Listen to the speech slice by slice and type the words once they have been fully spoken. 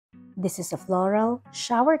This is a floral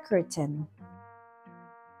shower curtain.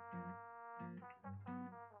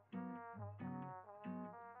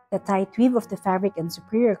 The tight weave of the fabric and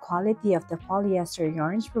superior quality of the polyester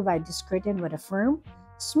yarns provide this curtain with a firm,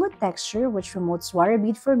 smooth texture which promotes water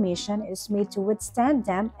bead formation and is made to withstand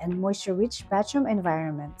damp and moisture-rich bathroom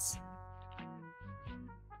environments.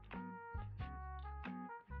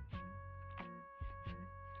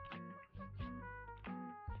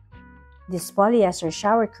 This polyester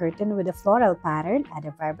shower curtain with a floral pattern add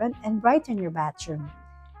a vibrant and brighten your bathroom.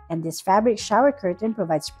 And this fabric shower curtain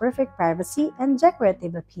provides perfect privacy and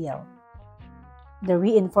decorative appeal. The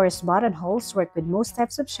reinforced buttonholes work with most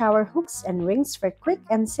types of shower hooks and rings for quick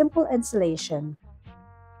and simple installation.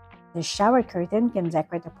 The shower curtain can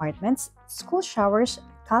decorate apartments, school showers,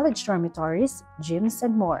 college dormitories, gyms,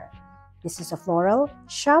 and more. This is a floral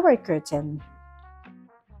shower curtain.